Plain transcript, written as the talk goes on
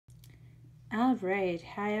All right,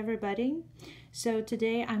 hi everybody. So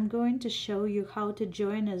today I'm going to show you how to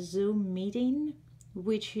join a Zoom meeting,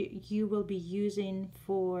 which you will be using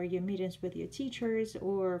for your meetings with your teachers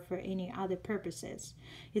or for any other purposes.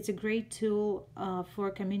 It's a great tool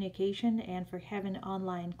for communication and for having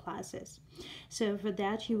online classes. So for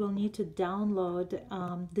that you will need to download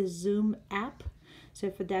the Zoom app.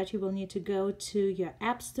 So for that you will need to go to your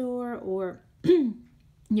App Store or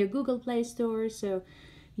your Google Play Store. So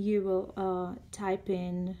you will type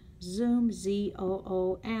in Zoom,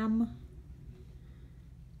 Z-O-O-M.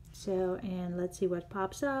 So, and let's see what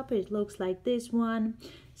pops up. It looks like this one.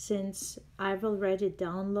 Since I've already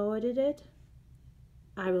downloaded it,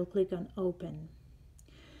 I will click on Open.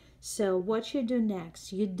 So what you do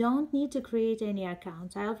next, you don't need to create any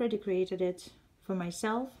accounts. I already created it for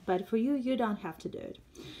myself, but for you, you don't have to do it.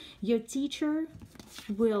 Your teacher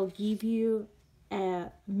will give you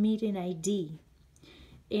a meeting ID.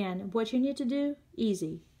 And what you need to do,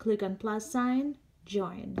 easy. Click on plus sign,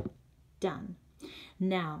 join, done.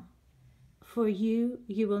 Now, for you,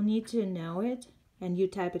 you will need to know it, and you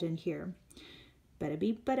type it in here. Bada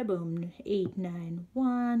beep, bada boom,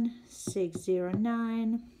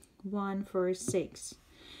 891-609-146.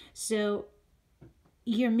 So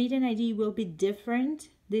your meeting ID will be different.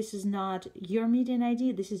 This is not your meeting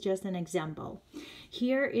ID, this is just an example.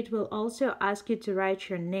 Here, it will also ask you to write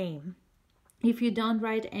your name. If you don't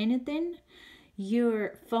write anything,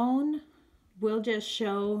 your phone will just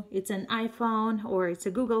show it's an iPhone or it's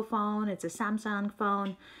a Google phone, it's a Samsung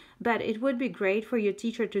phone. But it would be great for your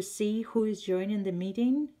teacher to see who is joining the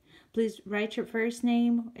meeting. Please write your first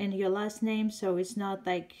name and your last name so it's not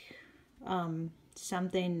like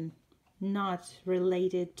something not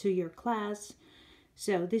related to your class.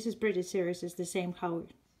 So this is pretty serious. It's the same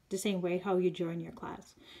way how you join your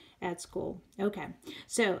class at school. Okay,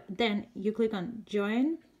 so then you click on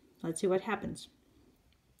join. Let's see what happens.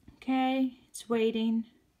 Okay, it's waiting.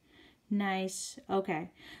 Nice.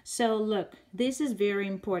 Okay, so look, this is very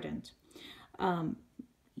important.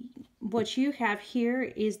 What you have here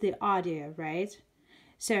is the audio, right?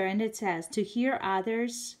 So, and it says to hear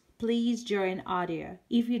others, please join audio.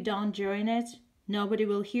 If you don't join it, nobody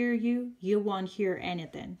will hear you. You won't hear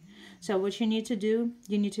anything. So what you need to do,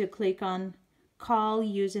 you need to click on call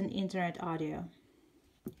using internet audio.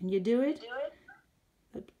 And you do it?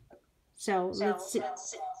 So let's see.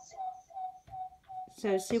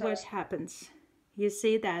 So see what happens. You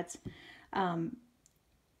see that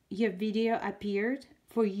your video appeared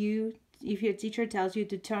for you if your teacher tells you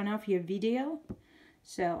to turn off your video.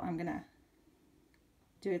 So I'm gonna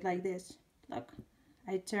do it like this. Look,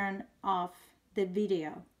 I turn off the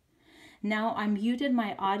video. Now I muted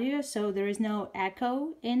my audio so there is no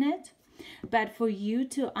echo in it. But for you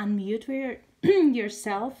to unmute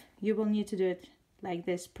yourself, you will need to do it like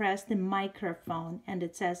this. Press the microphone and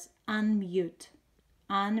it says unmute.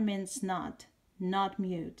 Un means not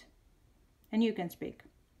mute. And you can speak.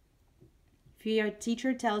 If your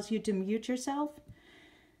teacher tells you to mute yourself,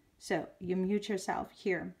 so you mute yourself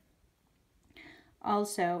here.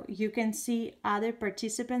 Also, you can see other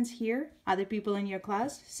participants here, other people in your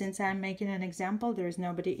class. Since I'm making an example, there is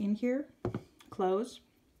nobody in here. Close.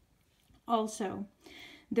 Also,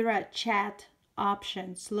 there are chat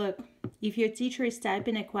options. Look, if your teacher is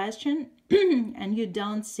typing a question and you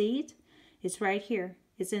don't see it, it's right here.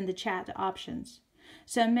 It's in the chat options.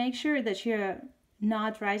 So make sure that you're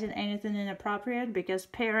not writing anything inappropriate because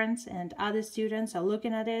parents and other students are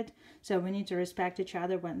looking at it. So we need to respect each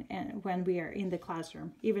other when we are in the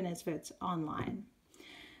classroom, even if it's online.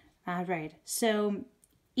 All right. So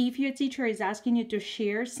if your teacher is asking you to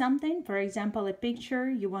share something, for example, a picture,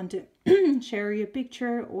 you want to share your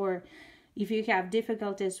picture, or if you have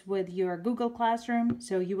difficulties with your Google Classroom,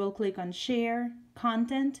 so you will click on share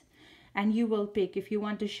content and you will pick if you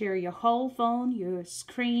want to share your whole phone, your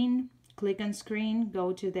screen, click on screen,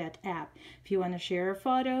 go to that app. If you want to share a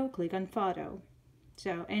photo, click on photo.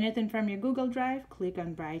 So anything from your Google Drive, click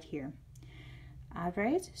on right here. All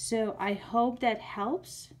right, so I hope that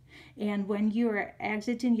helps. And when you are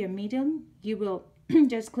exiting your meeting, you will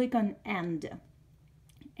just click on end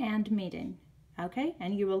meeting, okay?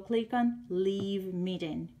 And you will click on leave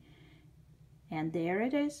meeting. And there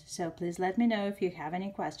it is. So please let me know if you have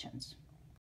any questions.